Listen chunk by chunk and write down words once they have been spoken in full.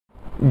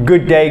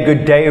Good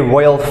day,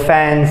 royal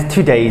fans.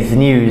 Today's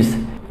news.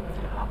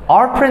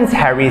 Are Prince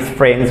Harry's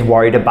friends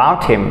worried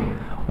about him?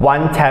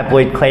 One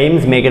tabloid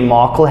claims Meghan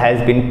Markle has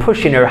been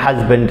pushing her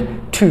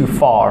husband too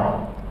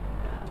far.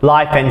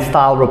 Life and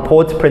Style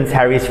reports Prince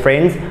Harry's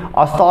friends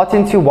are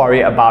starting to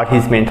worry about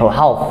his mental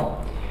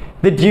health.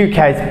 The Duke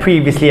has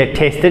previously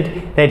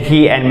attested that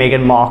he and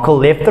Meghan Markle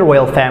left the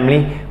royal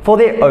family for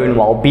their own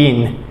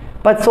well-being,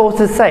 but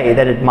sources say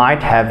that it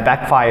might have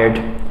backfired.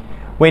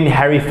 When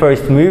Harry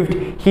first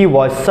moved, he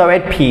was so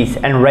at peace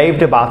and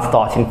raved about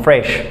starting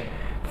fresh.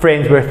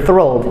 Friends were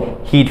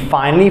thrilled he'd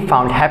finally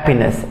found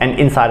happiness, and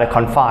insider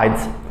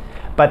confides.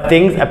 But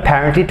things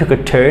apparently took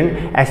a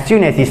turn as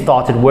soon as he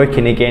started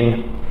working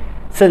again.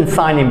 Since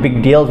signing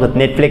big deals with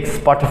Netflix,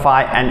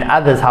 Spotify and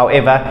others,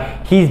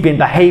 however, he's been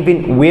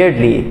behaving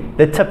weirdly,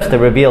 the tipster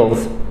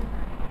reveals.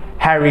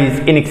 Harry's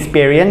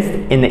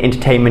inexperienced in the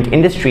entertainment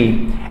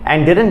industry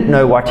and didn't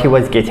know what he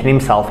was getting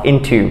himself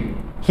into.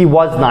 He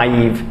was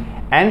naive,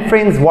 and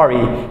friends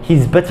worry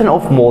he's bitten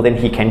off more than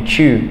he can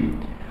chew.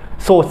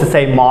 Sources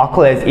say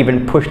Markle has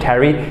even pushed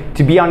Harry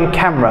to be on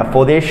camera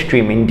for their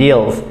streaming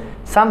deals,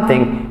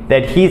 something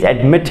that he's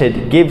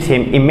admitted gives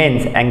him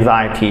immense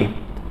anxiety.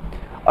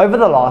 Over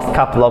the last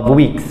couple of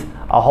weeks,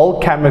 a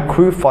whole camera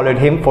crew followed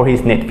him for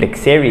his Netflix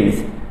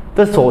series.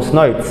 The source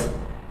notes,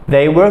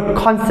 they were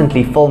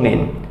constantly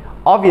filming.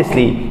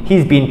 Obviously,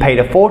 he's been paid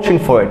a fortune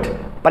for it,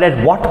 but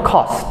at what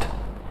cost?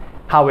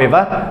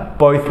 However,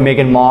 both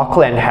Meghan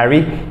Markle and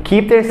Harry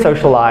keep their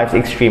social lives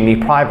extremely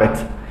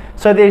private,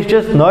 so there's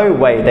just no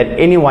way that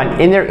anyone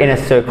in their inner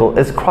circle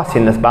is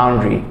crossing this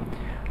boundary.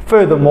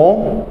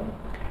 Furthermore,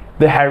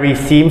 the Harry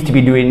seems to be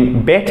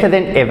doing better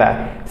than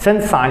ever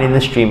since signing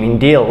the streaming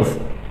deals.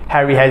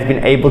 Harry has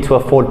been able to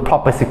afford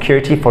proper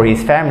security for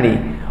his family,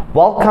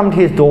 welcomed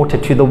his daughter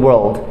to the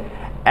world,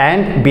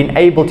 and been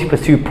able to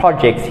pursue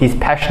projects he's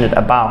passionate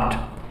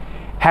about.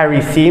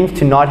 Harry seems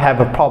to not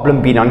have a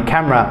problem being on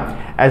camera,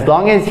 as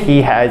long as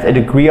he has a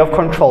degree of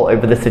control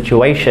over the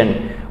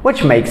situation,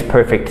 which makes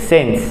perfect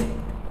sense.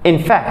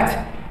 In fact,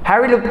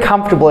 Harry looked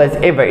comfortable as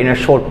ever in a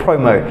short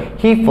promo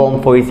he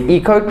filmed for his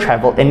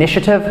eco-travel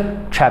initiative,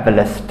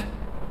 Travelist.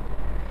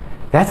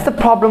 That's the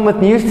problem with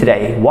news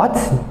today.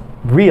 What's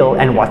real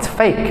and what's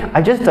fake?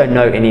 I just don't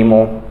know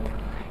anymore.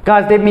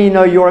 Guys, let me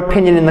know your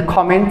opinion in the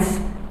comments.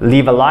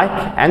 Leave a like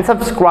and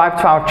subscribe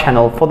to our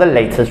channel for the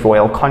latest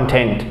royal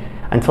content.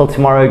 Until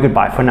tomorrow,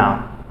 goodbye for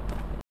now.